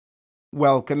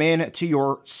Welcome in to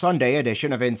your Sunday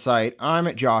edition of Insight.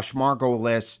 I'm Josh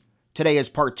Margolis. Today is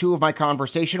part 2 of my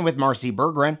conversation with Marcy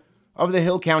Berggren of the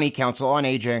Hill County Council on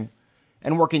Aging,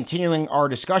 and we're continuing our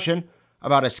discussion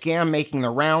about a scam making the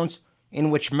rounds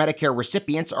in which Medicare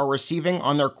recipients are receiving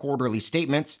on their quarterly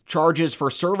statements charges for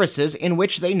services in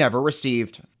which they never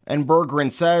received. And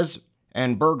Berggren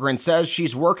says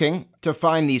she's working to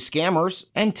find these scammers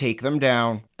and take them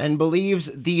down, and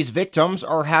believes these victims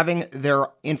are having their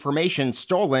information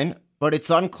stolen, but it's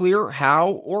unclear how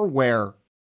or where.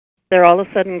 They're all of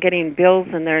a sudden getting bills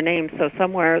in their name, so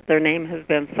somewhere their name has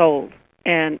been sold.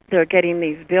 And they're getting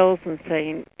these bills and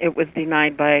saying it was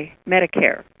denied by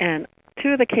Medicare. And two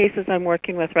of the cases I'm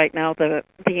working with right now, the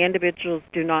individuals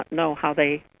do not know how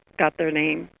they got their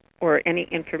name or any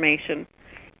information.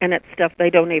 And it's stuff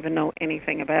they don't even know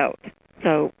anything about.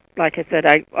 So, like I said,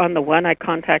 on the one, I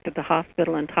contacted the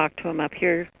hospital and talked to them up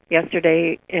here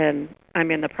yesterday, and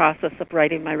I'm in the process of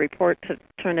writing my report to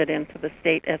turn it into the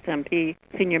state SMP,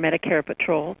 Senior Medicare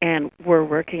Patrol, and we're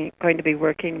going to be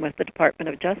working with the Department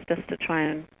of Justice to try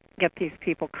and get these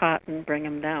people caught and bring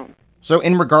them down. So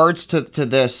in regards to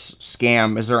this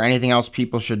scam, is there anything else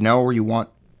people should know or you want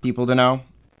people to know?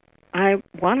 I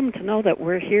want them to know that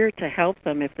we're here to help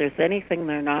them. If there's anything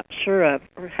they're not sure of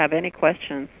or have any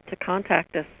questions, to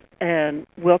contact us, and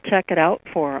we'll check it out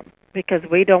for them, because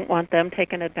we don't want them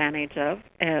taken advantage of,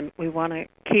 and we want to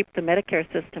keep the Medicare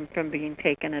system from being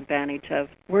taken advantage of.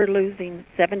 We're losing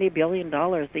 $70 billion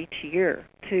each year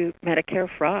to Medicare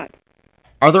fraud.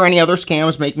 Are there any other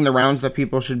scams making the rounds that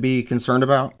people should be concerned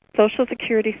about? Social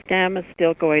Security scam is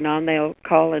still going on. They'll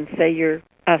call and say your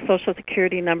Social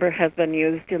Security number has been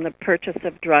used in the purchase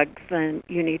of drugs and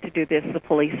you need to do this. The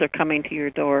police are coming to your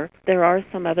door. There are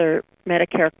some other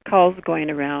Medicare calls going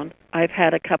around. I've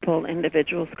had a couple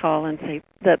individuals call and say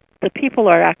that the people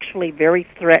are actually very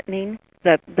threatening,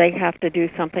 that they have to do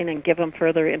something and give them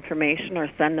further information or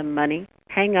send them money.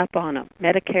 Hang up on them.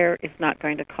 Medicare is not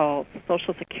going to call.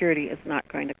 Social Security is not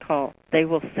going to call. They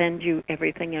will send you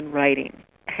everything in writing.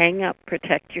 Hang up,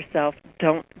 protect yourself,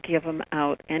 don't give them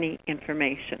out any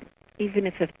information. Even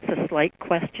if it's a slight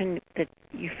question that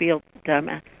you feel dumb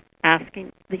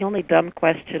asking, the only dumb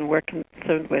question we're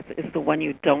concerned with is the one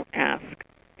you don't ask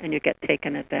and you get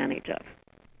taken advantage of.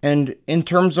 And in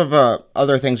terms of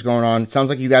other things going on, it sounds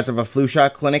like you guys have a flu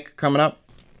shot clinic coming up.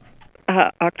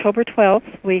 October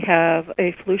 12th, we have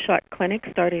a flu shot clinic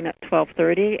starting at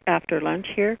 12:30 after lunch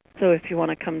here. So if you want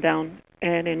to come down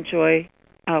and enjoy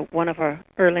one of our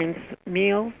Erling's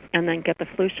meals and then get the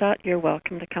flu shot, you're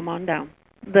welcome to come on down.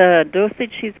 The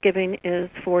dosage she's giving is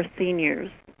for seniors,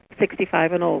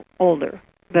 65 and older,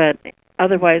 but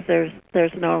otherwise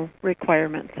there's no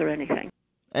requirements or anything.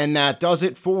 And that does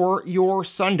it for your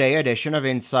Sunday edition of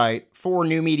Insight. For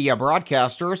New Media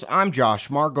Broadcasters, I'm Josh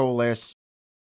Margolis.